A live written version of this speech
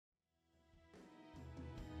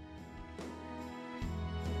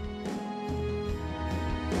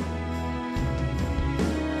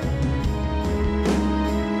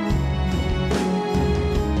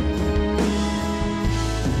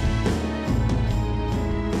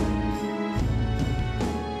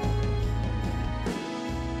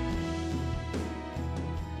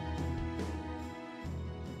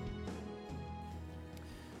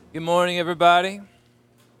Good morning, everybody.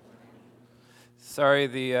 Sorry,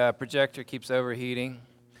 the projector keeps overheating.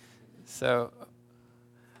 So,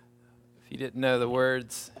 if you didn't know the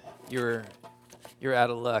words, you're you're out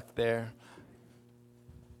of luck there.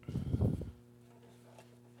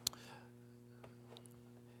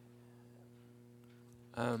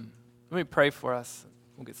 Let me pray for us.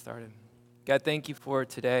 We'll get started. God, thank you for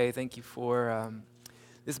today. Thank you for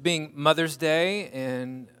this being Mother's Day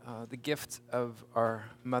and the gift of our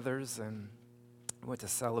mothers, and we want to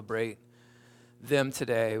celebrate them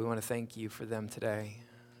today. We want to thank you for them today.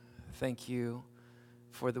 Thank you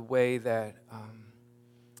for the way that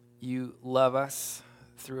you love us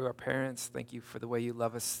through our parents. Thank you for the way you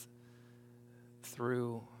love us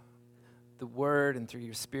through the Word and through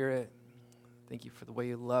your Spirit. Thank you for the way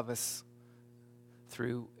you love us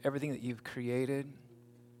through everything that you've created.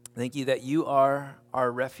 Thank you that you are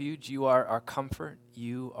our refuge. You are our comfort.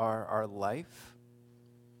 You are our life.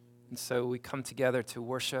 And so we come together to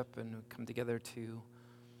worship, and we come together to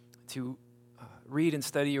read and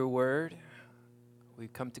study your Word. We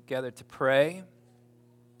come together to pray.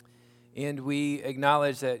 And we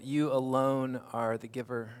acknowledge that you alone are the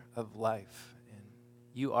giver of life, and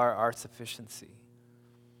you are our sufficiency.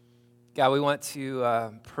 God, we want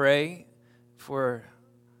to pray for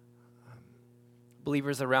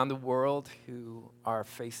believers around the world who are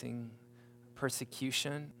facing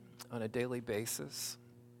persecution on a daily basis.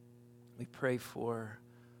 We pray for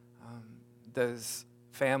those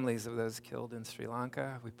families of those killed in Sri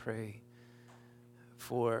Lanka. We pray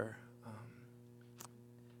for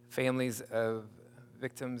families of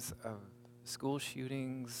victims of school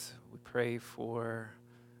shootings. We pray for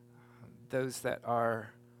those that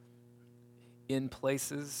are in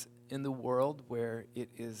places in the world where it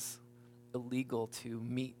is illegal to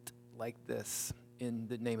meet like this in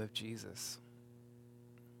the name of Jesus.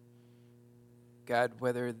 God,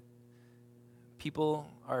 whether people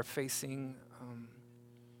are facing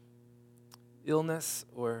illness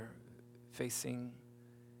or facing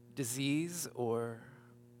disease or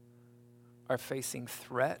are facing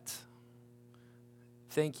threat,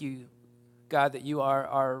 thank you, God, that you are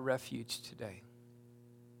our refuge today.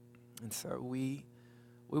 And so we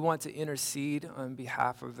want to intercede on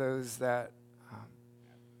behalf of those that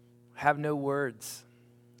have no words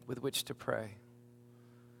with which to pray.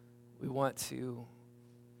 We want to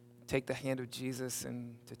take the hand of Jesus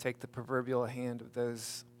and to take the proverbial hand of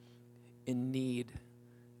those in need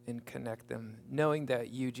and connect them, knowing that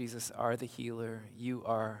you, Jesus, are the healer. You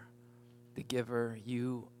are the giver.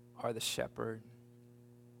 You are the shepherd.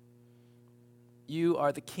 You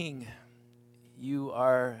are the king. You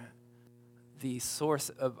are the source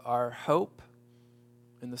of our hope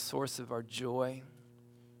and the source of our joy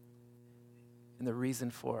and the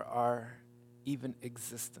reason for our even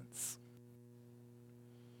existence.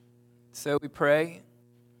 So we pray,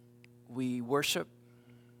 we worship,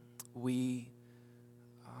 we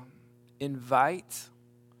invite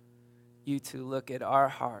you to look at our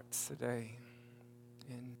hearts today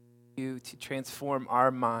and you to transform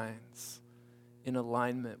our minds in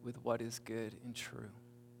alignment with what is good and true.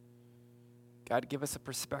 God, give us a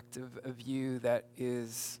perspective of you that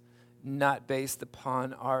is not based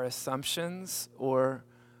upon our assumptions or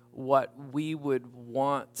what we would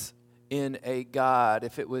want in a God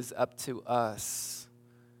if it was up to us,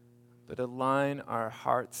 but align our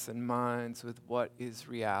hearts and minds with what is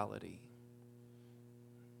reality.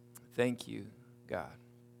 Thank you, God.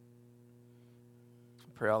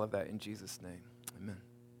 I pray all of that in Jesus' name. Amen.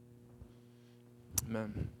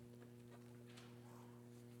 Amen.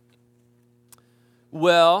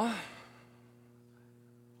 Well,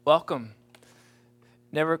 welcome.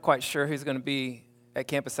 Never quite sure who's going to be at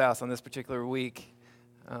Campus House on this particular week.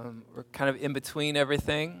 We're kind of in between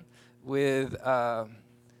everything with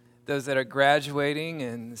those that are graduating.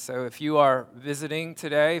 And so if you are visiting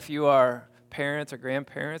today, if you are parents or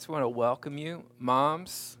grandparents, we want to welcome you.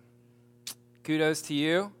 Moms, kudos to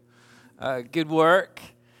you. Good work.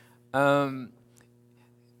 In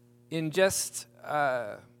just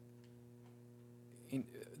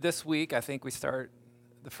this week, I think we start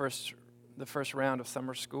the first round of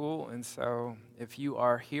summer school. And so if you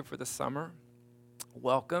are here for the summer,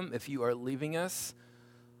 welcome. If you are leaving us,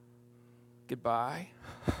 goodbye.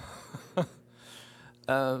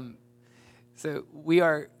 So we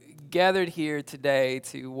are gathered here today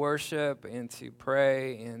to worship and to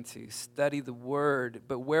pray and to study the Word.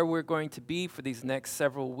 But where we're going to be for these next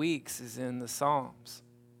several weeks is in the Psalms.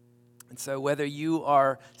 And so whether you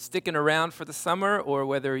are sticking around for the summer or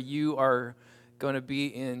whether you are going to be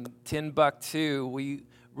in Timbuktu, we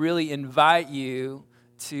really invite you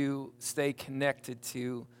to stay connected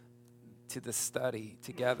to to this study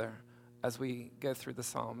together as we go through the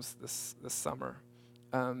Psalms this summer.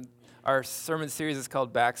 Our sermon series is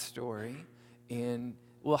called Backstory, and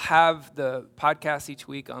we'll have the podcast each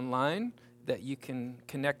week online that you can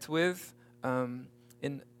connect with.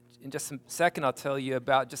 In just a second, I'll tell you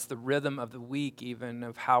about just the rhythm of the week, even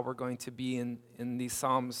of how we're going to be in these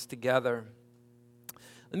Psalms together.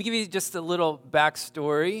 Let me give you just a little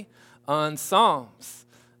backstory on Psalms.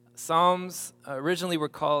 Psalms originally were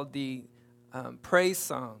called the praise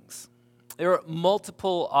songs. There were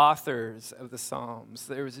multiple authors of the Psalms.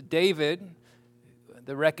 There was David,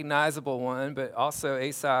 the recognizable one, but also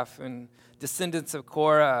Asaph and descendants of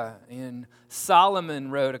Korah, and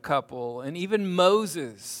Solomon wrote a couple, and even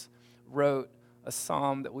Moses wrote a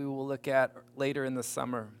psalm that we will look at later in the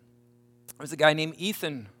summer. There was a guy named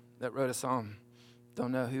Ethan that wrote a psalm.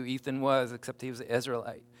 Don't know who Ethan was, except he was an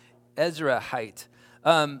Ezrahite.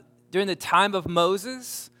 During the time of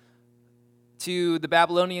Moses to the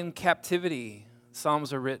Babylonian captivity,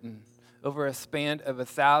 psalms are written over a span of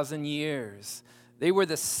 1,000 years. They were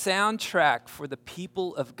the soundtrack for the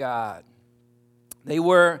people of God. They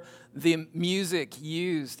were the music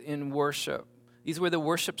used in worship. These were the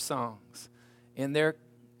worship songs. And their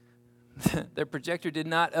projector did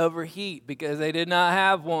not overheat because they did not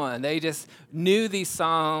have one. They just knew these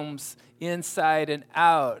psalms inside and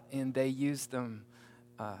out, and they used them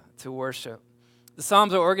to worship. The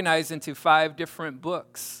Psalms are organized into 5 different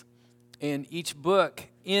books, and each book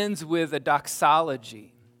ends with a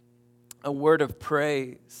doxology, a word of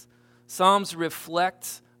praise. Psalms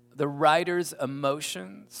reflect the writer's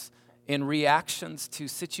emotions and reactions to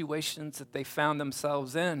situations that they found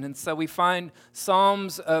themselves in. And so we find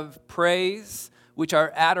psalms of praise, which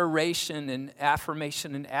are adoration and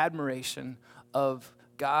affirmation and admiration of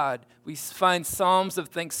God. We find psalms of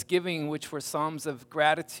thanksgiving, which were psalms of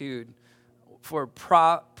gratitude for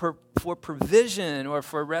provision or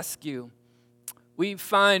for rescue. We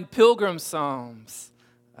find pilgrim psalms,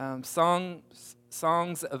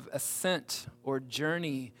 songs of ascent or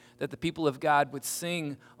journey that the people of God would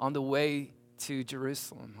sing on the way to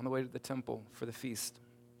Jerusalem, on the way to the temple for the feast.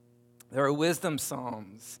 There are wisdom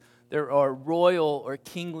psalms. There are royal or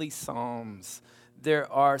kingly psalms. There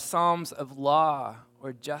are psalms of law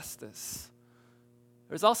or justice.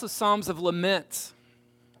 There's also psalms of lament.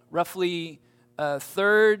 Roughly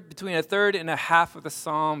between a third and a half of the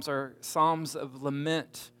psalms are psalms of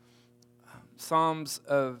lament, psalms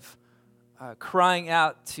of crying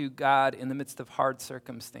out to God in the midst of hard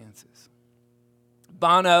circumstances.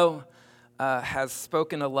 Bono has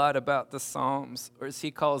spoken a lot about the Psalms, or as he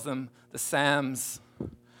calls them, the Psalms.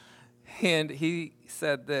 And he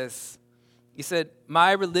said this. He said,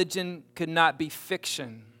 "My religion could not be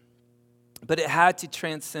fiction, but it had to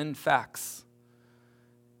transcend facts.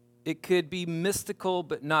 It could be mystical,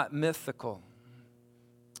 but not mythical."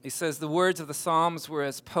 He says, "The words of the Psalms were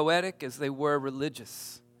as poetic as they were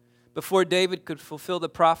religious. Before David could fulfill the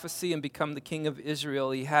prophecy and become the king of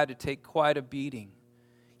Israel, he had to take quite a beating.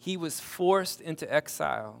 He was forced into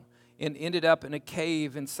exile and ended up in a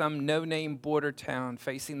cave in some no-name border town,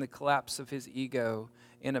 facing the collapse of his ego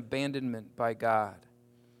and abandonment by God."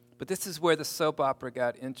 But this is where the soap opera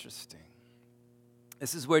got interesting.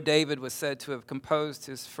 This is where David was said to have composed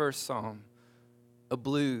his first psalm, a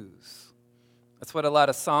blues. That's what a lot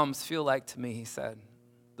of psalms feel like to me, he said,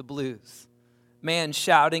 the blues. Man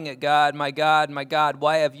shouting at God, my God,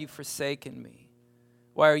 why have you forsaken me?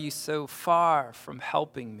 Why are you so far from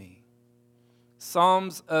helping me?"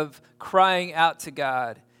 Psalms of crying out to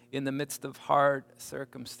God in the midst of hard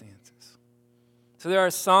circumstances. So there are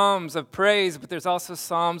psalms of praise, but there's also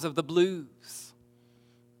psalms of the blues.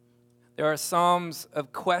 There are psalms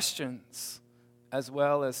of questions as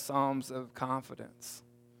well as psalms of confidence.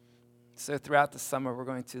 So throughout the summer, we're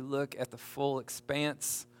going to look at the full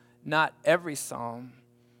expanse, not every psalm,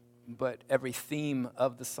 but every theme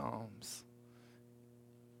of the Psalms.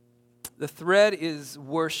 The thread is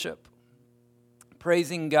worship,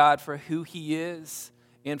 praising God for who he is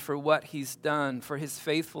and for what he's done, for his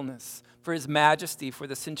faithfulness, for his majesty, for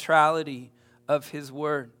the centrality of his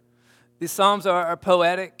word. These Psalms are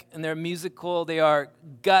poetic and they're musical. They are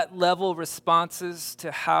gut-level responses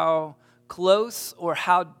to how close or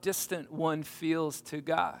how distant one feels to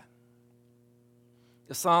God.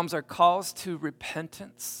 The Psalms are calls to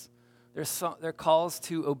repentance. They're calls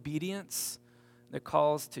to obedience. They're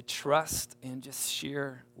calls to trust and just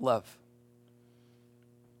sheer love.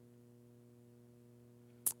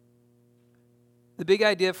 The big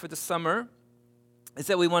idea for the summer is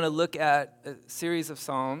that we want to look at a series of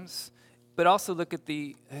Psalms, but also look at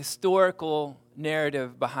the historical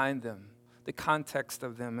narrative behind them, the context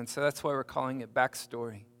of them. And so that's why we're calling it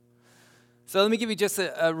Backstory. So let me give you just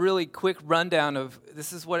a really quick rundown of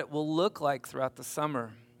this is what it will look like throughout the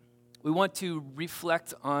summer. We want to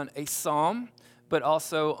reflect on a psalm, but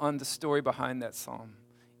also on the story behind that psalm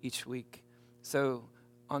each week. So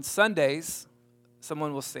on Sundays,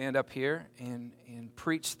 someone will stand up here and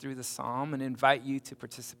preach through the psalm and invite you to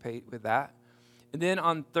participate with that. And then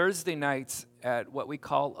on Thursday nights at what we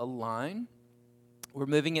call a line, we're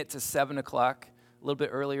moving it to 7 o'clock, a little bit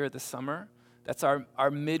earlier this summer. That's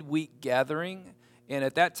our midweek gathering. And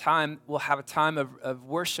at that time, we'll have a time of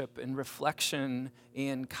worship and reflection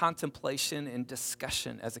and contemplation and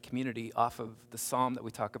discussion as a community off of the psalm that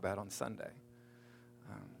we talk about on Sunday.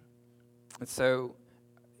 And so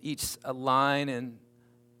each line, and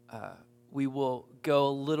we will go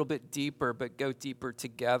a little bit deeper, but go deeper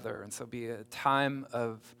together. And so be a time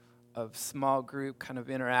of small group kind of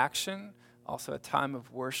interaction, also a time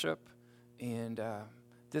of worship. And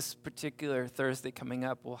this particular Thursday coming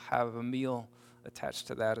up, we'll have a meal attached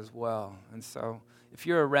to that as well. And so if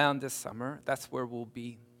you're around this summer, that's where we'll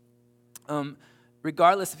be.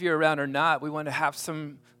 Regardless if you're around or not, we want to have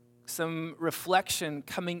some reflection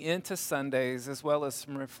coming into Sundays as well as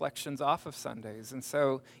some reflections off of Sundays. And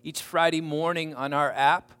so each Friday morning on our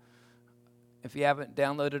app, if you haven't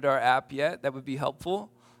downloaded our app yet, that would be helpful.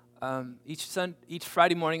 Each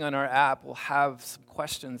Friday morning on our app, we'll have some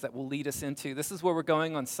questions that will lead us into, this is where we're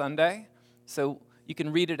going on Sunday, so you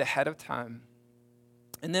can read it ahead of time.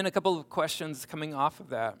 And then a couple of questions coming off of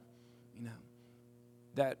that,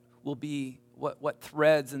 that will be, what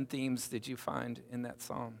threads and themes did you find in that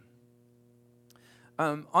psalm?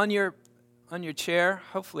 On your chair,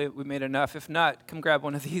 hopefully we made enough. If not, come grab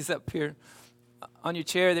one of these up here. On your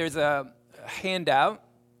chair, there's a handout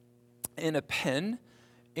and a pen.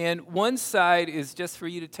 And one side is just for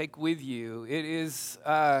you to take with you. It is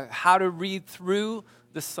how to read through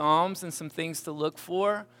the Psalms and some things to look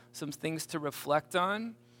for, some things to reflect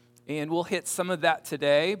on. And we'll hit some of that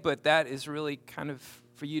today, but that is really kind of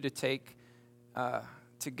for you to take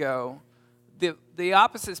to go. The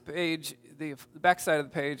opposite page, the back side of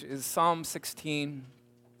the page is Psalm 16,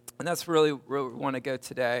 and that's really where we want to go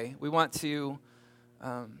today. We want to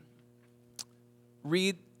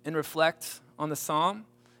read and reflect on the Psalm,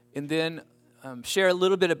 and then share a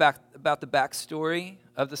little bit about the backstory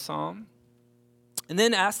of the psalm. And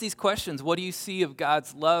then ask these questions. What do you see of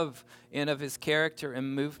God's love and of his character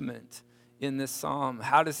and movement in this psalm?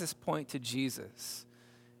 How does this point to Jesus?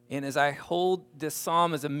 And as I hold this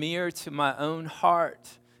psalm as a mirror to my own heart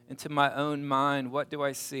and to my own mind, what do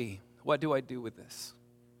I see? What do I do with this?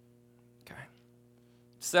 Okay.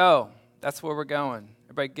 So that's where we're going.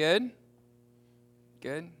 Everybody good?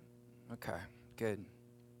 Good? Okay, good.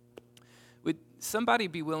 Would somebody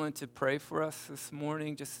be willing to pray for us this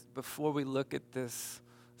morning, just before we look at this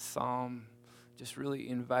psalm, just really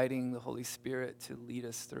inviting the Holy Spirit to lead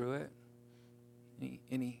us through it?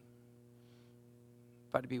 Anybody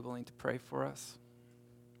be willing to pray for us?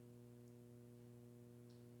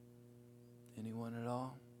 Anyone at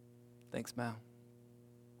all? Thanks, Mal.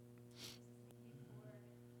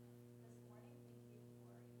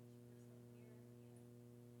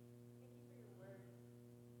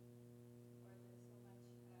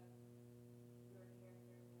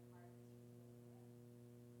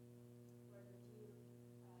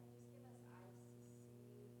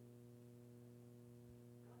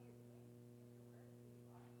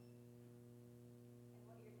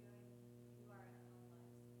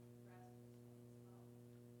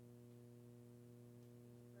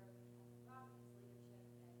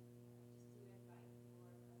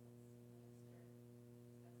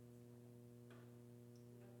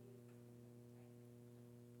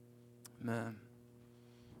 Amen.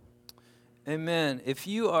 Amen. If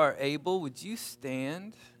you are able, would you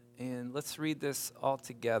stand and let's read this all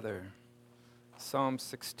together. Psalm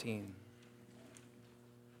 16.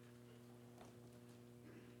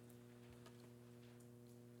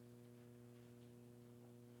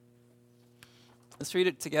 Let's read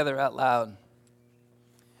it together out loud.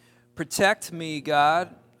 Protect me,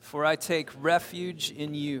 God, for I take refuge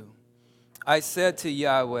in you. I said to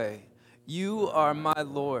Yahweh, you are my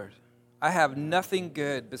Lord. I have nothing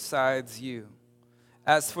good besides you.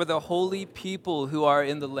 As for the holy people who are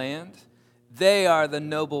in the land, they are the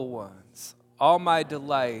noble ones. All my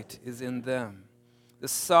delight is in them. The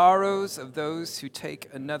sorrows of those who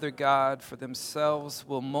take another god for themselves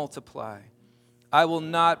will multiply. I will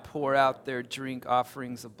not pour out their drink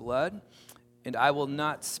offerings of blood, and I will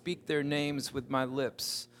not speak their names with my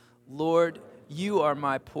lips. Lord, you are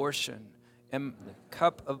my portion and the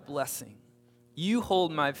cup of blessing. You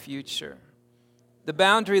hold my future. The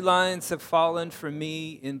boundary lines have fallen for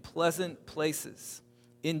me in pleasant places.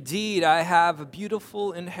 Indeed, I have a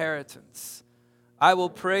beautiful inheritance. I will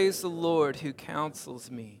praise the Lord who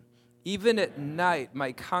counsels me. Even at night,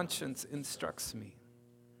 my conscience instructs me.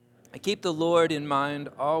 I keep the Lord in mind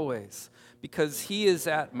always, because he is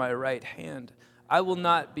at my right hand. I will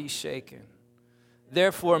not be shaken.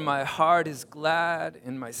 Therefore, my heart is glad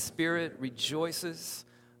and my spirit rejoices.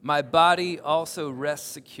 My body also rests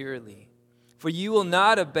securely. For you will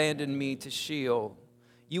not abandon me to Sheol.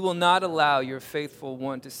 You will not allow your faithful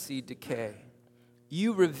one to see decay.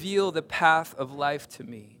 You reveal the path of life to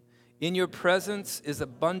me. In your presence is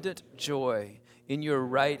abundant joy. In your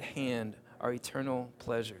right hand are eternal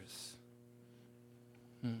pleasures.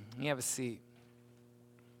 You have a seat.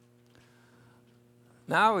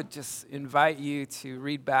 Now I would just invite you to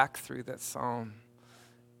read back through that psalm.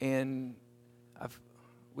 And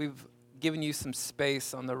we've given you some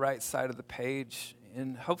space on the right side of the page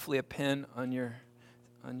and hopefully a pen on your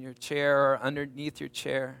chair or underneath your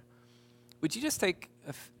chair. Would you just take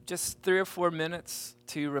just 3 or 4 minutes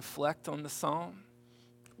to reflect on the psalm?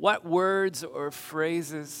 What words or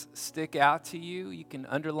phrases stick out to you? You can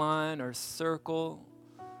underline or circle.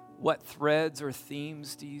 What threads or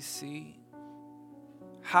themes do you see?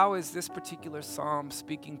 How is this particular psalm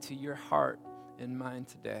speaking to your heart and mind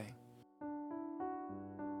today?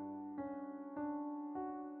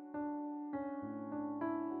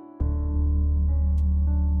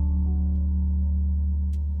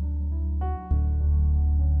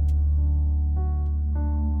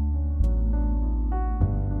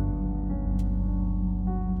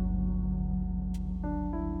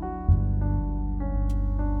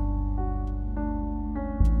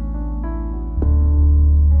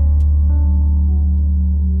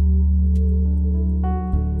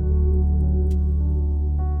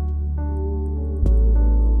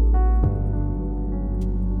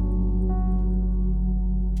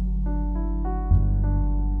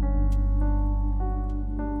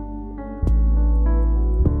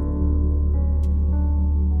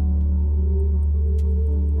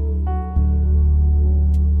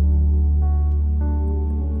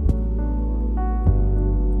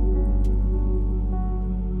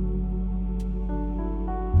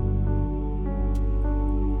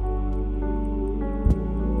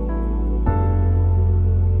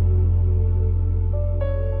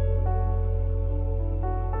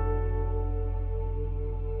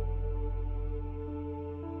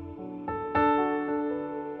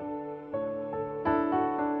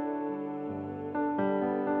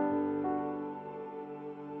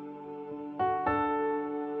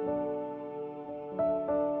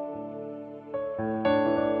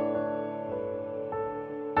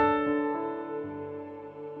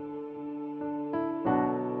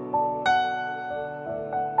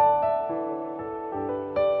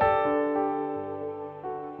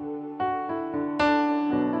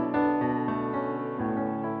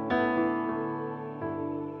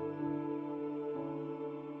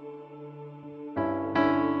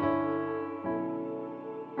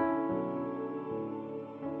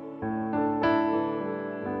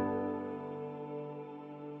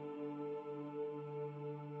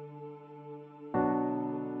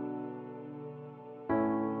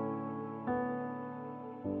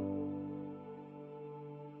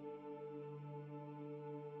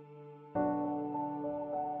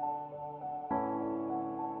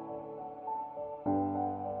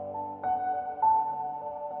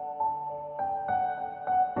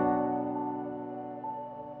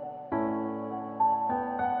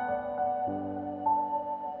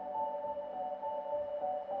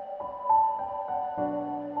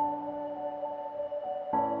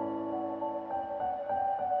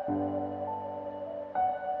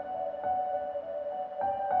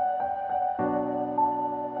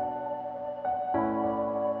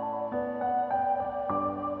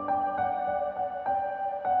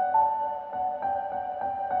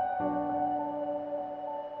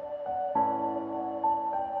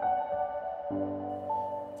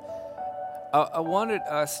 I wanted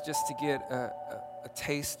us just to get a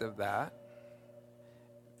taste of that,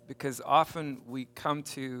 because often we come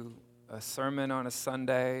to a sermon on a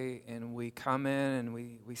Sunday and we come in and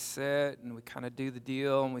we sit and we kind of do the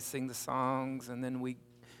deal and we sing the songs, and then we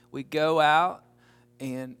go out.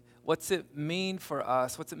 And what's it mean for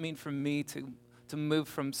us? What's it mean for me to move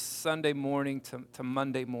from Sunday morning to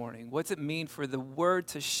Monday morning? What's it mean for the Word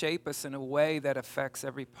to shape us in a way that affects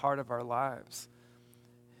every part of our lives?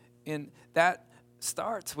 And that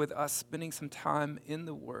starts with us spending some time in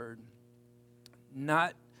the Word,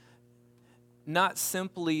 not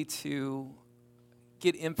simply to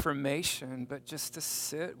get information, but just to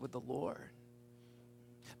sit with the Lord.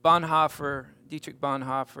 Dietrich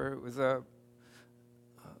Bonhoeffer was a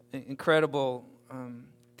incredible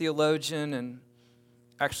theologian and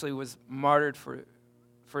actually was martyred for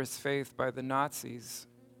his faith by the Nazis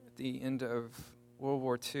at the end of World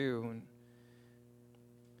War II. And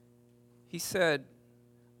he said,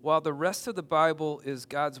 while the rest of the Bible is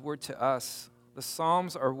God's word to us, the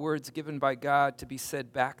Psalms are words given by God to be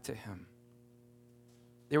said back to him.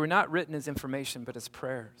 They were not written as information, but as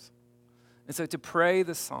prayers. And so to pray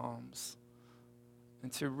the Psalms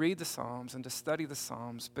and to read the Psalms and to study the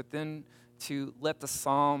Psalms, but then to let the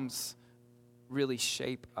Psalms really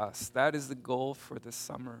shape us. That is the goal for this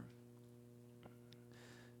summer.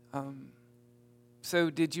 So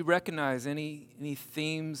did you recognize any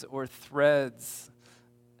themes or threads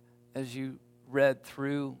as you read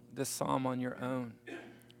through the Psalm on your own?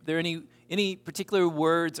 Are there any particular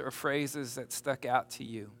words or phrases that stuck out to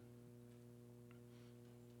you?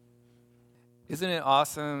 Isn't it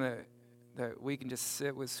awesome that we can just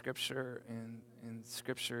sit with Scripture and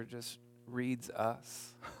Scripture just reads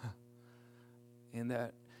us? And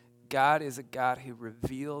that God is a God who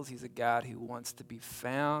reveals. He's a God who wants to be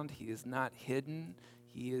found. He is not hidden.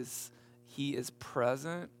 He is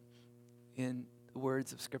present in the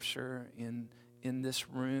words of Scripture, in this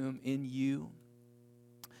room, in you.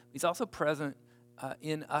 He's also present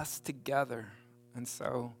in us together. And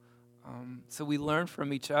so we learn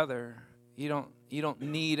from each other. You don't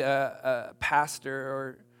need a pastor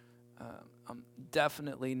or I'm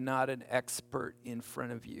definitely not an expert in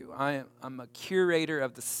front of you. I'm a curator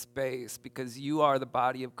of the space because you are the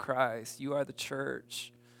body of Christ. You are the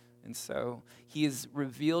church. And so he has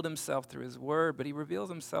revealed himself through his word, but he reveals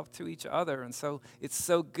himself to each other. And so it's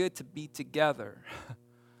so good to be together,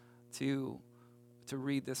 to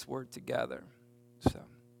read this word together. So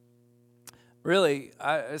really,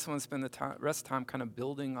 I just want to spend the rest of the time kind of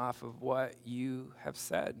building off of what you have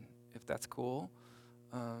said, if that's cool.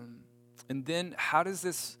 And then how does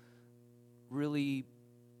this really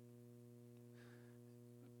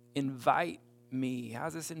invite me? How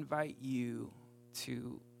does this invite you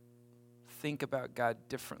to think about God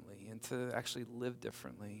differently and to actually live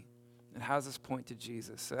differently? And how does this point to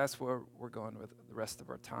Jesus? So that's where we're going with the rest of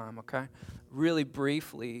our time, okay? Really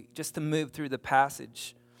briefly, just to move through the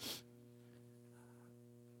passage.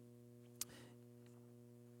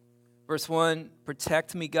 Verse 1,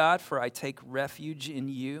 protect me, God, for I take refuge in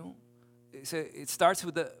you. So it starts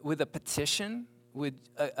with a petition, with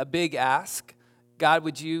a big ask. God,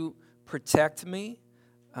 would you protect me?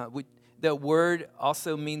 The word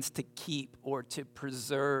also means to keep or to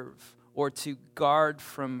preserve or to guard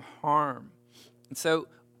from harm. And so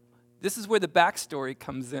this is where the backstory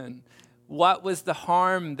comes in. What was the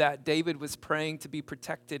harm that David was praying to be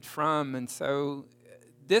protected from? And so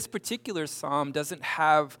this particular psalm doesn't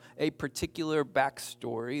have a particular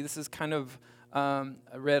backstory. This is kind of, I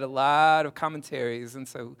read a lot of commentaries, and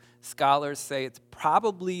so scholars say it's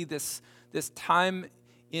probably this time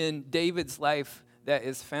in David's life that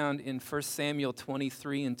is found in 1 Samuel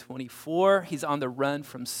 23 and 24. He's on the run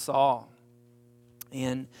from Saul.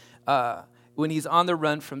 And when he's on the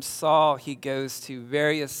run from Saul, he goes to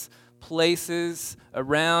various places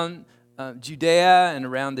around Judea and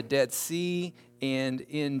around the Dead Sea. And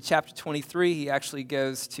in chapter 23, he actually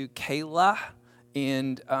goes to Keilah,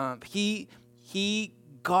 and he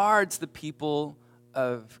guards the people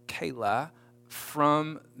of Keilah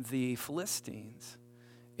from the Philistines.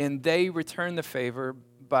 And they return the favor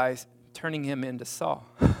by turning him into Saul.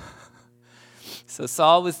 So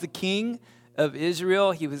Saul was the king of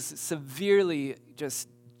Israel. He was severely just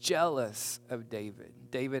jealous of David.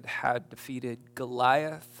 David had defeated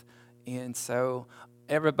Goliath, and so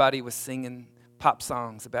everybody was singing pop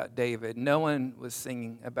songs about David. No one was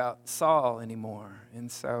singing about Saul anymore.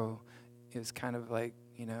 And so it was kind of like,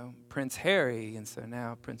 Prince Harry, and so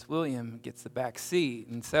now Prince William gets the back seat.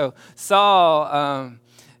 And so Saul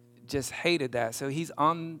just hated that. So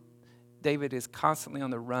David is constantly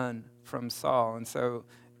on the run from Saul. And so,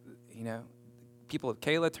 people of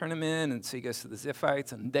Keilah turn him in, and so he goes to the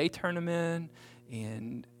Ziphites, and they turn him in.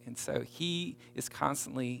 And so he is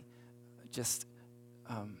constantly just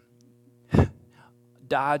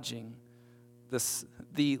dodging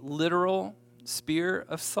the literal spear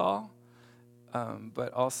of Saul,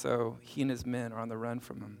 but also he and his men are on the run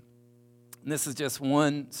from him. And this is just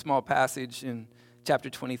one small passage in chapter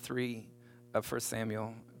 23 of 1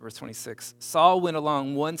 Samuel, verse 26. Saul went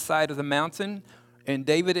along one side of the mountain, and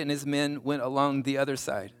David and his men went along the other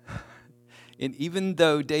side. And even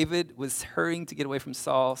though David was hurrying to get away from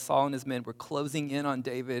Saul, Saul and his men were closing in on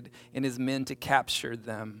David and his men to capture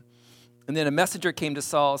them. And then a messenger came to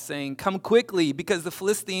Saul saying, "Come quickly, because the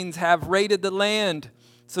Philistines have raided the land."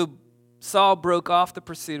 So Saul broke off the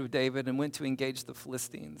pursuit of David and went to engage the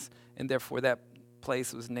Philistines, and therefore that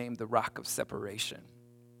place was named the Rock of Separation.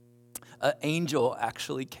 An angel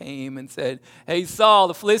actually came and said, "Hey, Saul,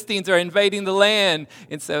 the Philistines are invading the land."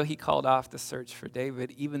 And so he called off the search for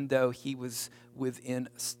David, even though he was within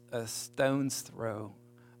a stone's throw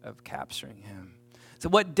of capturing him. So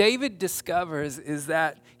what David discovers is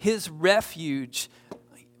that his refuge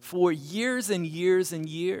for years and years and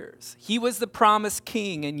years, he was the promised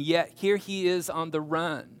king, and yet here he is on the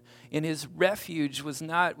run. And his refuge was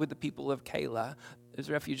not with the people of Keilah. His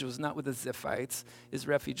refuge was not with the Ziphites. His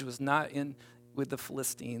refuge was not with the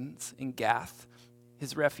Philistines in Gath.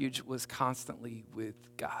 His refuge was constantly with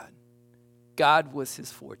God. God was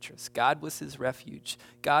his fortress. God was his refuge.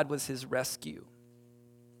 God was his rescue.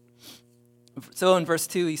 So in verse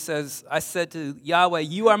 2, he says, "I said to Yahweh,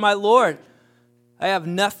 you are my Lord. I have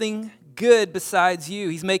nothing good besides you."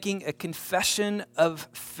 He's making a confession of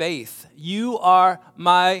faith. You are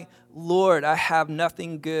my Lord. I have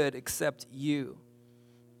nothing good except you.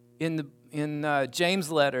 In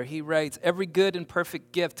James' letter, he writes, "Every good and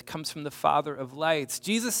perfect gift comes from the Father of lights."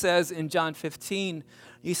 Jesus says in John 15,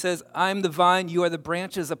 he says, "I'm the vine, you are the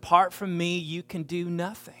branches. Apart from me, you can do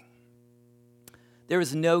nothing." There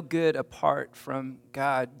is no good apart from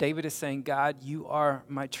God. David is saying, "God, you are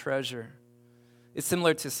my treasure." It's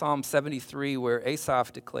similar to Psalm 73, where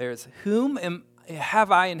Asaph declares,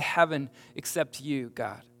 have I in heaven except you,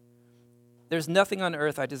 God? There's nothing on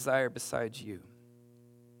earth I desire besides you.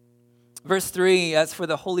 Verse 3, "As for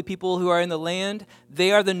the holy people who are in the land,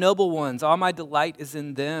 they are the noble ones. All my delight is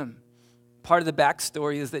in them." Part of the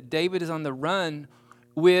backstory is that David is on the run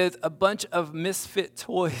with a bunch of misfit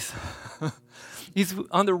toys. He's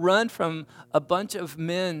on the run from a bunch of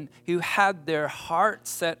men who had their heart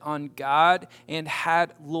set on God and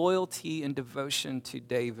had loyalty and devotion to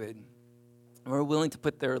David, and were willing to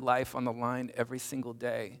put their life on the line every single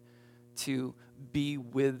day to be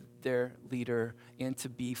with their leader and to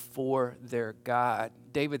be for their God.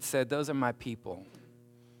 David said, "Those are my people."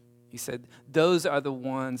 He said, "Those are the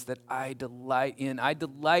ones that I delight in. I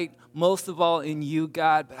delight most of all in you,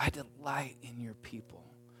 God, but I delight in your people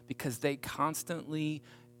because they constantly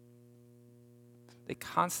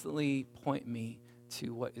point me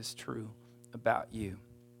to what is true about you."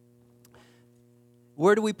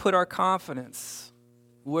 Where do we put our confidence?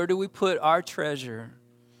 Where do we put our treasure?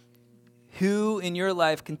 Who in your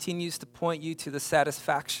life continues to point you to the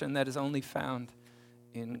satisfaction that is only found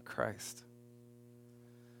in Christ?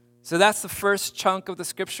 So that's the first chunk of the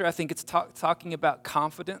scripture. I think it's talking about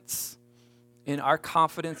confidence, and our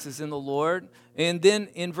confidence is in the Lord. And then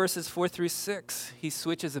in verses 4 through 6, he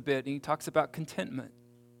switches a bit, and he talks about contentment.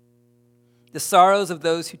 "The sorrows of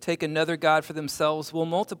those who take another god for themselves will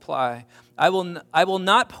multiply. I will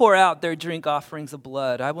not pour out their drink offerings of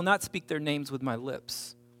blood. I will not speak their names with my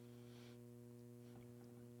lips."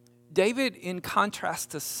 David, in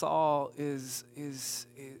contrast to Saul, is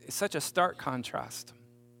such a stark contrast.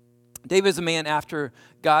 David is a man after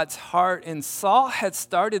God's heart, and Saul had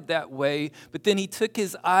started that way, but then he took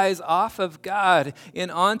his eyes off of God and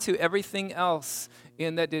onto everything else,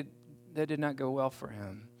 and that did not go well for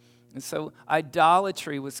him. And so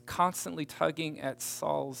idolatry was constantly tugging at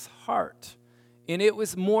Saul's heart, and it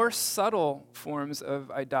was more subtle forms of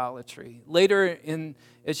idolatry. Later,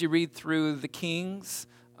 as you read through the Kings,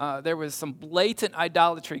 there was some blatant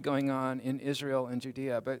idolatry going on in Israel and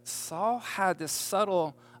Judea, but Saul had this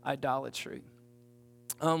subtle idolatry.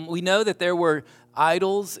 We know that there were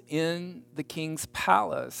idols in the king's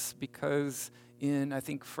palace because in, I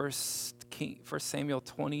think, 1 Samuel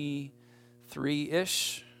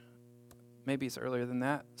 23-ish, maybe it's earlier than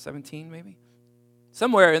that, 17 maybe?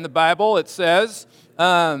 Somewhere in the Bible it says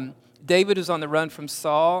David was on the run from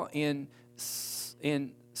Saul, and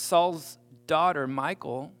Saul's daughter,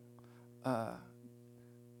 Michal,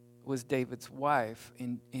 was David's wife,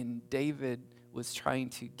 and David was trying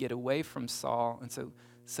to get away from Saul. And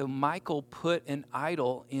so Michal put an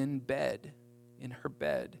idol in her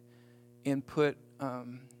bed, and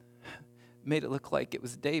made it look like it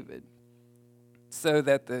was David so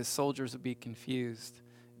that the soldiers would be confused.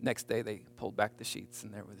 Next day, they pulled back the sheets,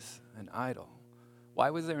 and there was an idol. Why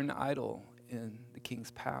was there an idol in the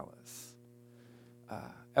king's palace?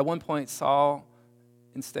 At one point, Saul,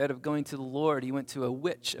 instead of going to the Lord, he went to a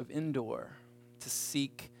witch of Endor to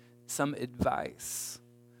seek some advice.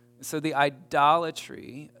 So the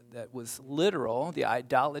idolatry that was literal, the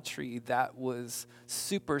idolatry that was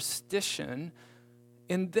superstition.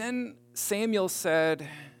 And then Samuel said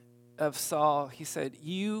of Saul, he said,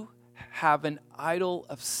 "You have an idol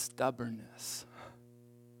of stubbornness."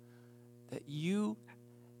 That you're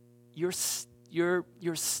your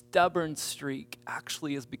stubborn streak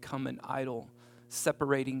actually has become an idol,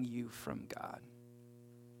 separating you from God.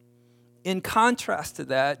 In contrast to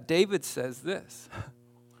that, David says this,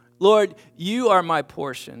 Lord, you are my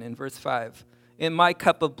portion, in verse 5, and my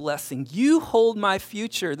cup of blessing. You hold my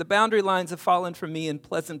future. The boundary lines have fallen for me in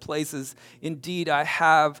pleasant places. Indeed, I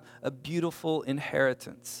have a beautiful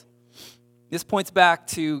inheritance. This points back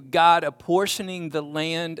to God apportioning the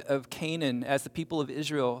land of Canaan as the people of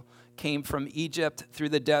Israel came from Egypt through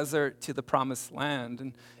the desert to the promised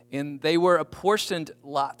land. And they were apportioned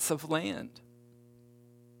lots of land.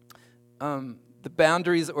 The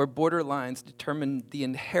boundaries or border lines determine the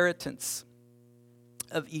inheritance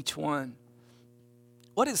of each one.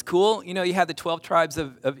 What is cool, you have the 12 tribes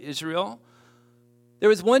of Israel. There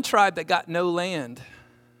was one tribe that got no land,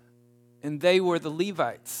 and they were the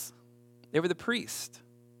Levites. They were the priests.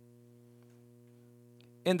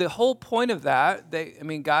 And the whole point of that,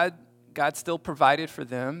 God still provided for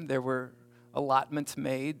them. There were allotments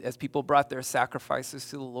made as people brought their sacrifices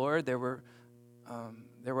to the Lord. There were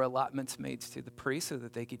allotments made to the priests so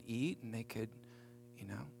that they could eat and they could,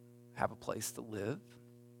 have a place to live.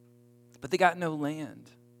 But they got no land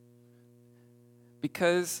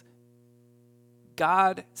because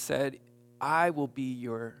God said, I will be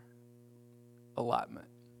your allotment.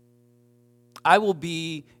 I will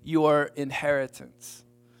be your inheritance.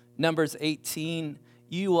 Numbers 18,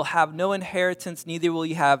 you will have no inheritance, neither will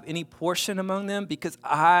you have any portion among them, because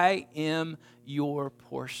I am your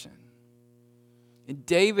portion. And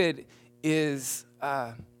David is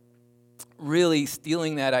really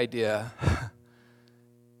stealing that idea.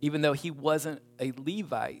 Even though he wasn't a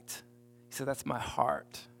Levite, he said, that's my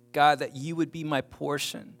heart. God, that you would be my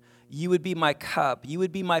portion. You would be my cup. You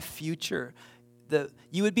would be my future.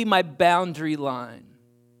 You would be my boundary line.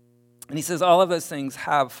 And he says all of those things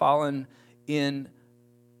have fallen in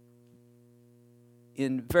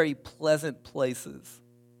very pleasant places.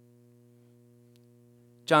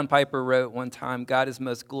 John Piper wrote one time, God is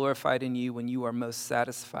most glorified in you when you are most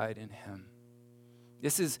satisfied in him.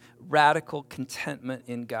 This is radical contentment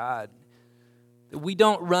in God. We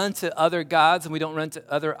don't run to other gods and we don't run to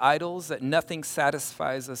other idols, that nothing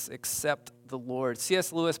satisfies us except the Lord.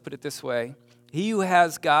 C.S. Lewis put it this way, he who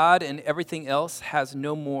has God and everything else has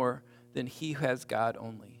no more than he who has God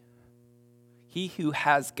only. He who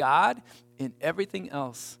has God and everything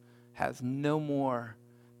else has no more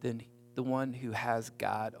than the one who has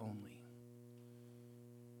God only.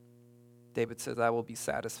 David says, I will be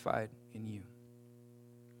satisfied in you.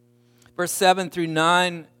 Verse 7 through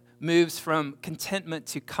 9 moves from contentment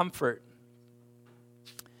to comfort.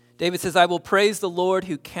 David says, I will praise the Lord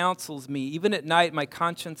who counsels me. Even at night, my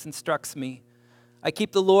conscience instructs me. I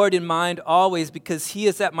keep the Lord in mind always because he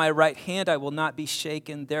is at my right hand. I will not be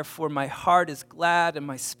shaken. Therefore, my heart is glad and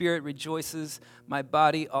my spirit rejoices. My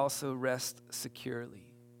body also rests securely.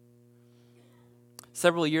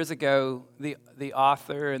 Several years ago, the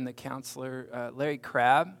author and the counselor, Larry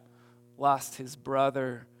Crabb, lost his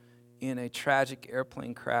brother in a tragic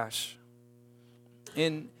airplane crash.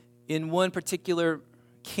 In one particular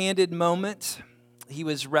candid moment, he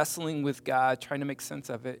was wrestling with God, trying to make sense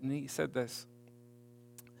of it, and he said this.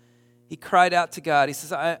 He cried out to God. He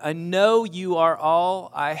says, I know you are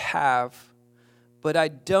all I have, but I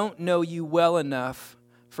don't know you well enough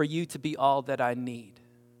for you to be all that I need.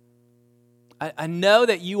 I know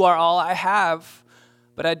that you are all I have,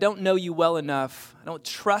 but I don't know you well enough. I don't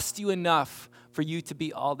trust you enough for you to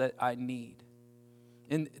be all that I need.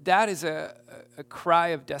 And that is a cry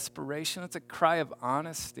of desperation. It's a cry of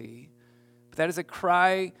honesty. But that is a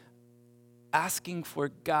cry asking for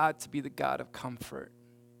God to be the God of comfort,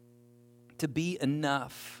 to be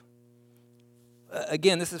enough.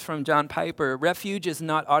 Again, this is from John Piper. Refuge is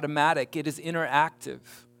not automatic. It is interactive.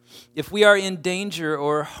 If we are in danger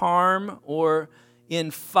or harm or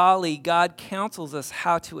in folly, God counsels us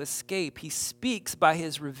how to escape. He speaks by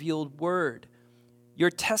his revealed word. Your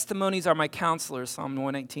testimonies are my counselors, Psalm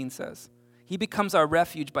 119 says. He becomes our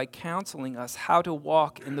refuge by counseling us how to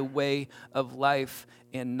walk in the way of life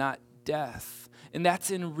and not death. And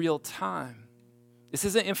that's in real time. This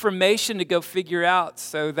isn't information to go figure out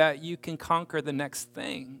so that you can conquer the next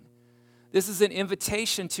thing. This is an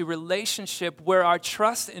invitation to relationship where our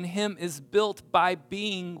trust in him is built by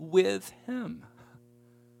being with him.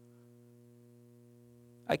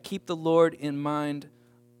 I keep the Lord in mind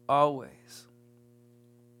always.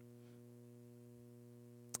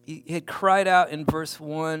 He had cried out in verse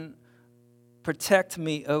 1, protect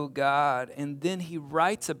me, O God. And then he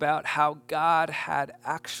writes about how God had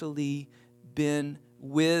actually been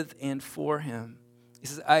with and for him. He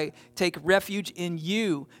says, I take refuge in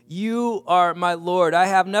you. You are my Lord. I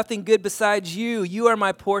have nothing good besides you. You are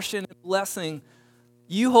my portion and blessing.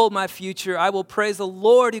 You hold my future. I will praise the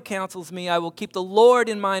Lord who counsels me. I will keep the Lord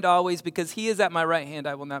in mind always because he is at my right hand.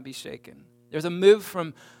 I will not be shaken. There's a move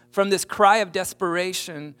from this cry of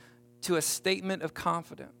desperation to a statement of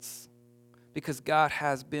confidence because God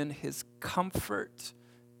has been his comfort.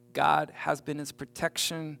 God has been his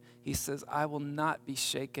protection. He says, I will not be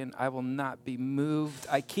shaken. I will not be moved.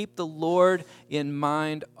 I keep the Lord in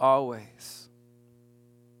mind always.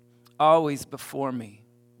 Always before me,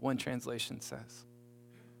 one translation says.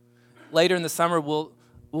 Later in the summer, we'll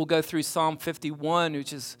go through Psalm 51,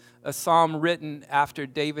 which is a psalm written after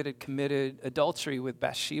David had committed adultery with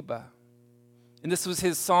Bathsheba. And this was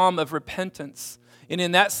his psalm of repentance. And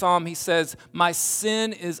in that psalm, he says, my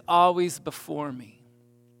sin is always before me.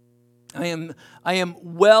 I am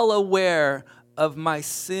well aware of my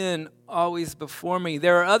sin always before me.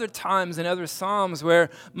 There are other times in other psalms where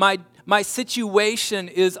my situation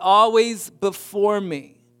is always before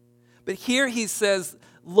me. But here he says,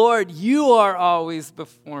 Lord, you are always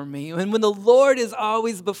before me. And when the Lord is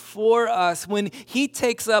always before us, when he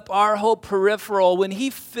takes up our whole peripheral, when he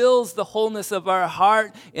fills the wholeness of our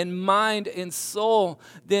heart and mind and soul,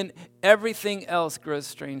 then everything else grows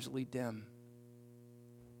strangely dim.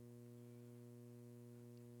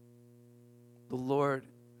 The Lord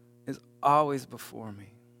is always before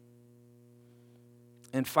me.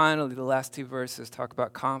 And finally, the last two verses talk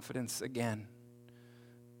about confidence again.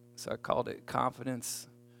 So I called it confidence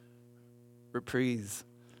reprise.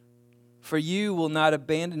 For you will not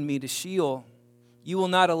abandon me to Sheol. You will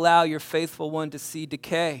not allow your faithful one to see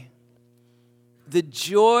decay. The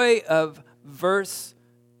joy of verse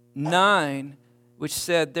 9, which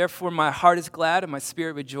said, therefore my heart is glad and my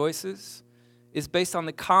spirit rejoices, is based on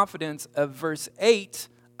the confidence of verse 8,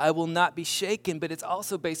 I will not be shaken, but it's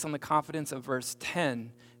also based on the confidence of verse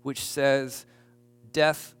 10, which says,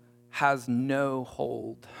 death has no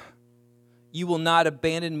hold. You will not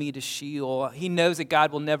abandon me to Sheol. He knows that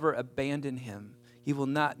God will never abandon him. He will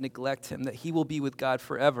not neglect him, that he will be with God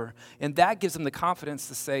forever. And that gives him the confidence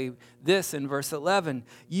to say this in verse 11.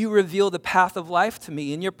 You reveal the path of life to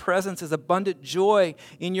me. In your presence is abundant joy.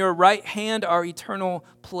 In your right hand are eternal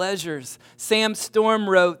pleasures. Sam Storm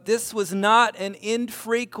wrote, this was not an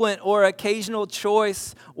infrequent or occasional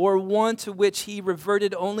choice or one to which he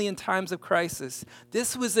reverted only in times of crisis.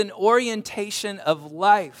 This was an orientation of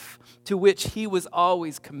life to which he was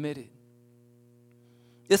always committed.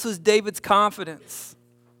 This was David's confidence.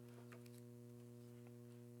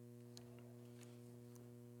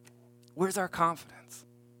 Where's our confidence?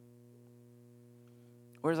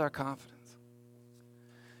 Where's our confidence?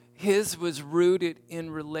 His was rooted in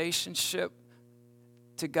relationship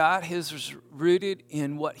to God. His was rooted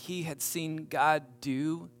in what he had seen God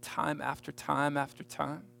do time after time after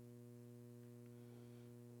time.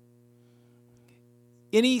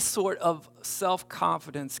 Any sort of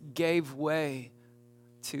self-confidence gave way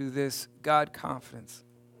to this God confidence.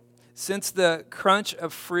 Since the crunch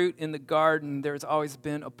of fruit in the garden, there's always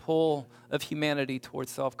been a pull of humanity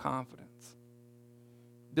towards self-confidence.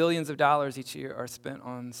 Billions of dollars each year are spent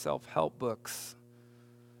on self-help books.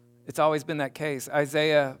 It's always been that case.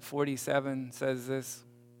 Isaiah 47 says this,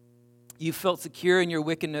 you felt secure in your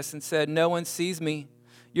wickedness and said, no one sees me.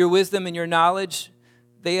 Your wisdom and your knowledge,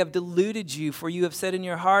 they have deluded you, for you have said in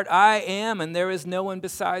your heart, I am, and there is no one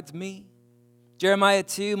besides me. Jeremiah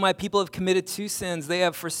 2, my people have committed two sins. They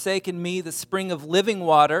have forsaken me, the spring of living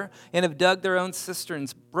water, and have dug their own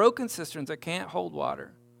cisterns, broken cisterns that can't hold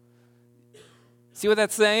water. See what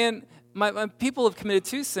that's saying? My people have committed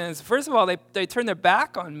two sins. First of all, they turned their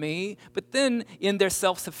back on me, but then in their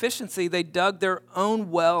self-sufficiency, they dug their own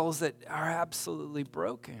wells that are absolutely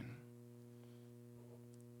broken.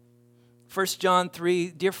 1 John 3,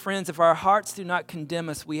 dear friends, if our hearts do not condemn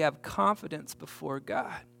us, we have confidence before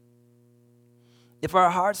God. If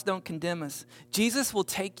our hearts don't condemn us, Jesus will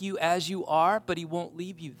take you as you are, but he won't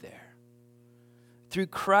leave you there. Through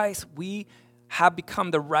Christ, we have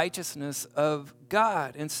become the righteousness of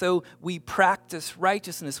God. And so we practice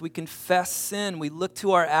righteousness. We confess sin. We look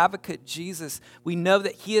to our advocate, Jesus. We know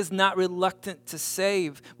that he is not reluctant to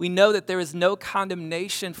save. We know that there is no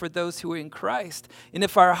condemnation for those who are in Christ. And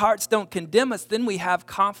if our hearts don't condemn us, then we have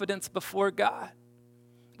confidence before God,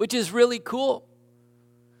 which is really cool.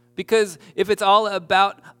 Because if it's all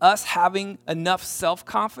about us having enough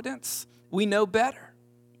self-confidence, we know better.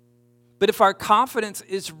 But if our confidence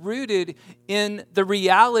is rooted in the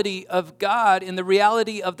reality of God, in the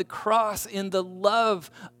reality of the cross, in the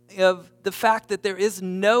love of the fact that there is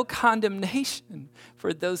no condemnation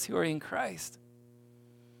for those who are in Christ,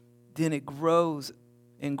 then it grows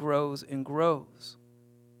and grows and grows.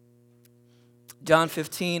 John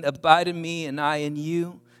 15, abide in me and I in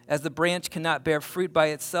you. As the branch cannot bear fruit by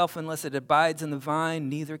itself unless it abides in the vine,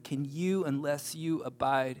 neither can you unless you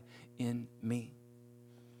abide in me.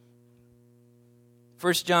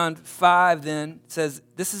 1 John 5 then says,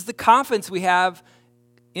 this is the confidence we have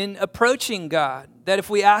in approaching God, that if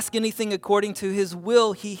we ask anything according to his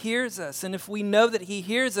will, he hears us. And if we know that he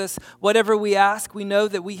hears us, whatever we ask, we know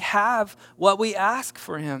that we have what we ask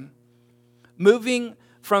for him. Moving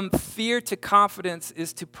from fear to confidence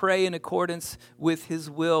is to pray in accordance with his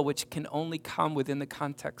will, which can only come within the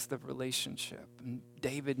context of relationship. And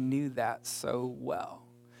David knew that so well.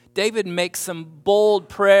 David makes some bold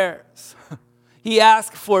prayers. He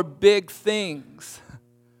asked for big things.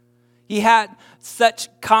 He had such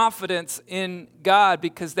confidence in God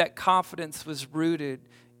because that confidence was rooted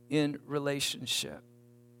in relationship.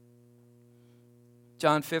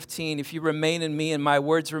 John 15, if you remain in me and my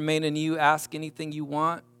words remain in you, ask anything you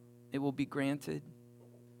want, it will be granted.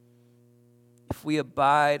 If we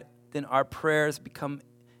abide, then our prayers become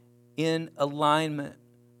in alignment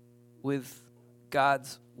with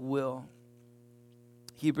God's will.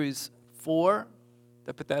 Hebrews 4, did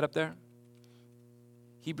I put that up there?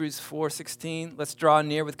 Hebrews 4:16, let's draw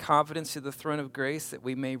near with confidence to the throne of grace that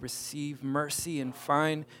we may receive mercy and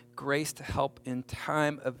find grace to help in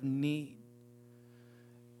time of need.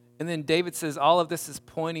 And then David says all of this is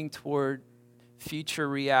pointing toward future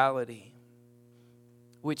reality,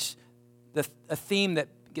 which a theme that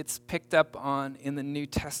gets picked up on in the New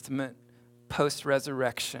Testament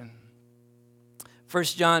post-resurrection. 1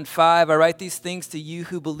 John 5, I write these things to you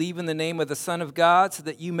who believe in the name of the Son of God so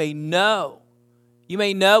that you may know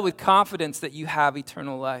with confidence that you have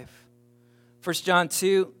eternal life. 1 John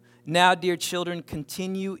 2, now, dear children,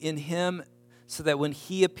 continue in him so that when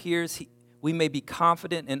he appears, we may be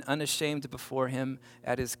confident and unashamed before him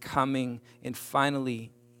at his coming. And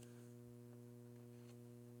finally,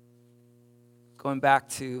 going back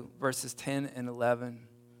to verses 10 and 11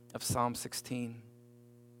 of Psalm 16,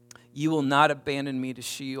 you will not abandon me to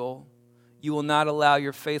Sheol. You will not allow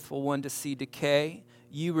your faithful one to see decay.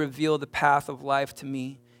 You reveal the path of life to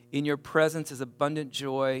me. In your presence is abundant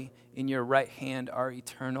joy. In your right hand are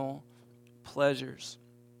eternal pleasures.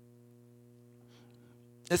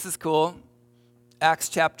 This is cool. Acts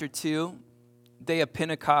chapter 2, day of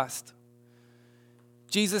Pentecost.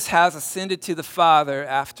 Jesus has ascended to the Father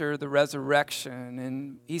after the resurrection.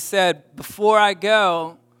 And he said, before I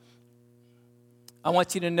go, I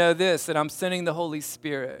want you to know this, that I'm sending the Holy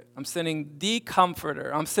Spirit. I'm sending the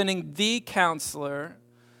Comforter. I'm sending the Counselor.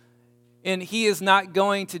 And he is not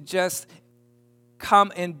going to just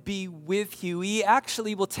come and be with you. He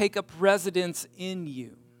actually will take up residence in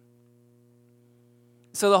you.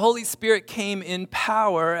 So the Holy Spirit came in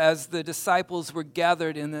power as the disciples were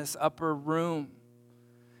gathered in this upper room.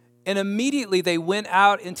 And immediately they went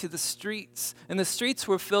out into the streets. And the streets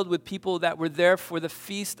were filled with people that were there for the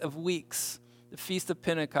Feast of Weeks, the Feast of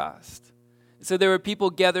Pentecost. So there were people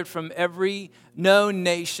gathered from every known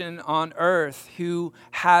nation on earth who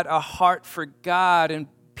had a heart for God. And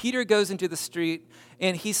Peter goes into the street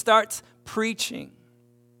and he starts preaching.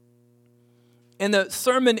 And the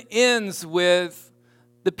sermon ends with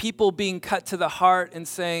the people being cut to the heart and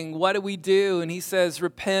saying, what do we do? And he says,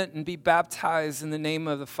 repent and be baptized in the name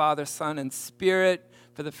of the Father, Son, and Spirit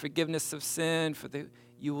for the forgiveness of sin,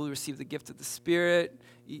 you will receive the gift of the Spirit.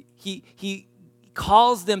 He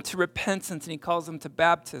calls them to repentance and he calls them to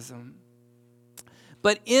baptism.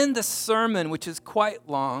 But in the sermon, which is quite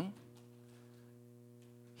long,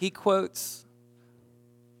 he quotes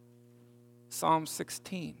Psalm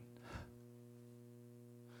 16.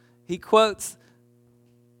 He quotes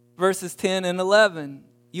verses 10 and 11.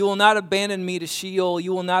 You will not abandon me to Sheol.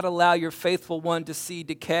 You will not allow your faithful one to see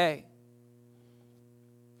decay.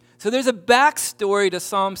 So there's a backstory to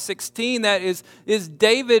Psalm 16 that is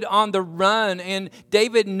David on the run and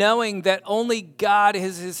David knowing that only God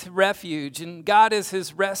is his refuge and God is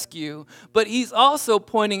his rescue. But he's also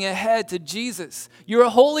pointing ahead to Jesus. Your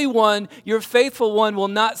Holy One, your faithful one will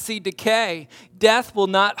not see decay. Death will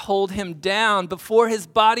not hold him down. Before his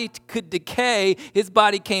body could decay, his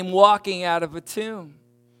body came walking out of a tomb.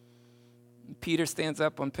 Peter stands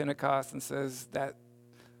up on Pentecost and says that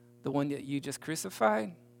the one that you just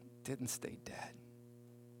crucified didn't stay dead.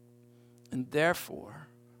 And therefore,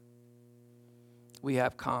 we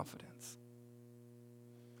have confidence.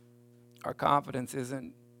 Our confidence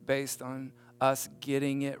isn't based on us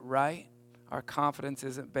getting it right. Our confidence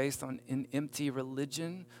isn't based on an empty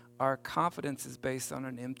religion. Our confidence is based on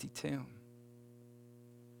an empty tomb.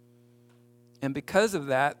 And because of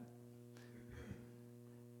that,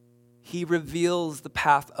 He reveals the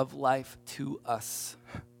path of life to us.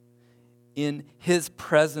 In his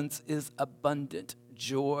presence is abundant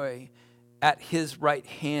joy. At his right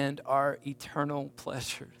hand are eternal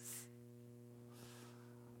pleasures.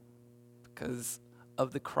 Because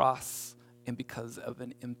of the cross and because of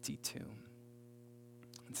an empty tomb.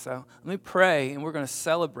 And so let me pray, and we're going to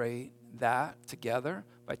celebrate that together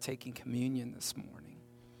by taking communion this morning.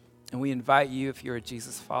 And we invite you, if you're a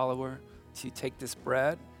Jesus follower, to take this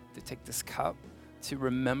bread, to take this cup, to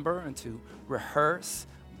remember and to rehearse.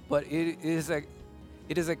 But it is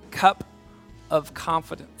a cup of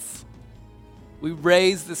confidence. We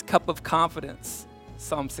raise this cup of confidence,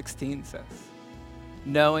 Psalm 16 says,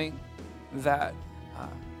 knowing that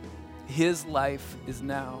his life is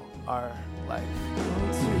now our life.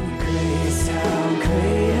 Grace, how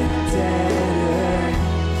great a day.